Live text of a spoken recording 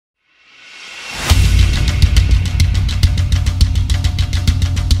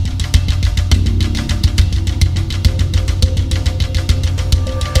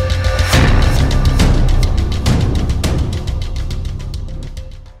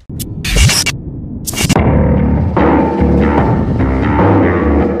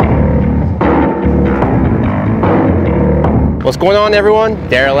What's going on, everyone?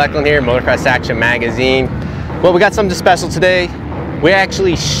 Daryl Eklund here, Motocross Action magazine. Well, we got something special today. We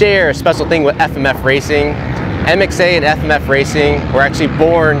actually share a special thing with FMF Racing. MXA and FMF Racing were actually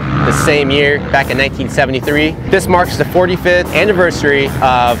born the same year, back in 1973. This marks the 45th anniversary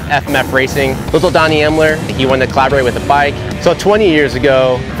of FMF Racing. Little Donnie Emler, he wanted to collaborate with a bike. So 20 years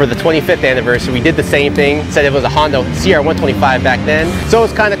ago, for the 25th anniversary, we did the same thing. Said it was a Honda CR125 back then. So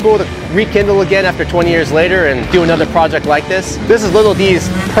it's kind of cool to rekindle again after 20 years later and do another project like this. This is Little D's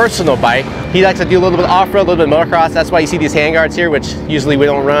personal bike. He likes to do a little bit of off-road, a little bit of motocross. That's why you see these handguards here, which usually we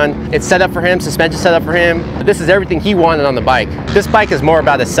don't run. It's set up for him, suspension set up for him. This is everything he wanted on the bike. This bike is more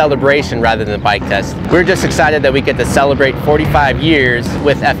about a celebration rather than a bike test. We're just excited that we get to celebrate 45 years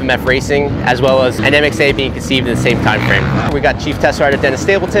with FMF Racing, as well as an MXA being conceived in the same time frame. We got Chief Test Rider Dennis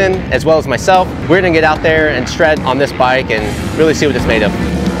Stapleton, as well as myself. We're gonna get out there and shred on this bike and really see what it's made of.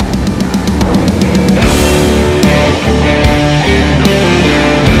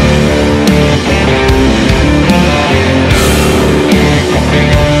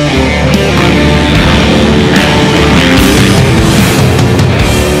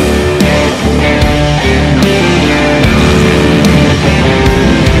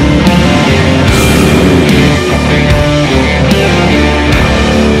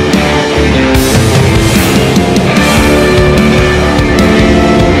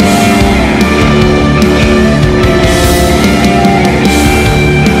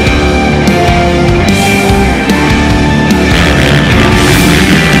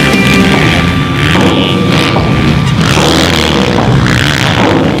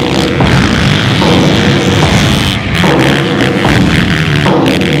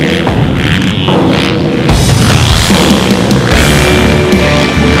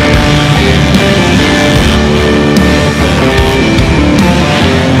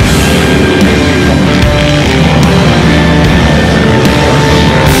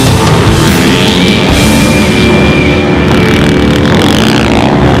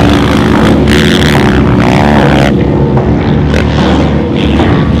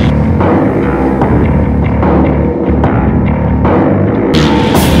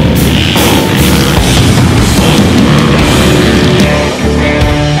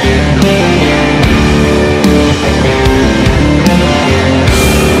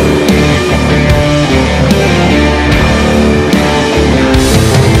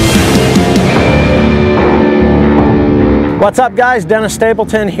 What's up, guys? Dennis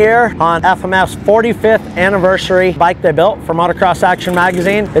Stapleton here on FMF's 45th anniversary bike they built for Motocross Action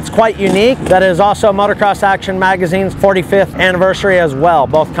magazine. It's quite unique. That is also Motocross Action magazine's 45th anniversary as well.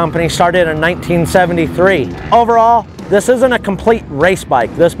 Both companies started in 1973. Overall, this isn't a complete race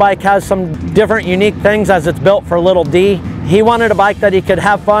bike. This bike has some different unique things as it's built for Little D. He wanted a bike that he could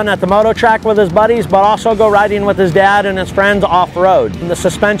have fun at the moto track with his buddies, but also go riding with his dad and his friends off-road. The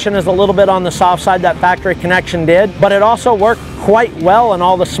suspension is a little bit on the soft side that Factory Connection did, but it also worked quite well in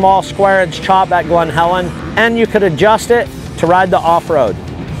all the small square edge chop at Glen Helen, and you could adjust it to ride the off-road.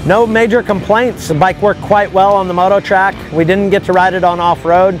 No major complaints. The bike worked quite well on the moto track. We didn't get to ride it on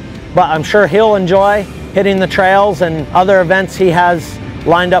off-road, but I'm sure he'll enjoy hitting the trails and other events he has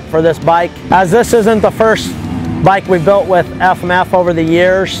lined up for this bike. As this isn't the first bike we've built with FMF over the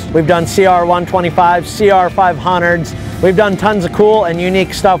years, we've done CR125s, CR500s, we've done tons of cool and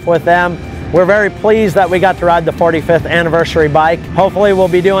unique stuff with them. We're very pleased that we got to ride the 45th anniversary bike. Hopefully we'll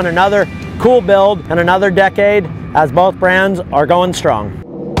be doing another cool build in another decade as both brands are going strong.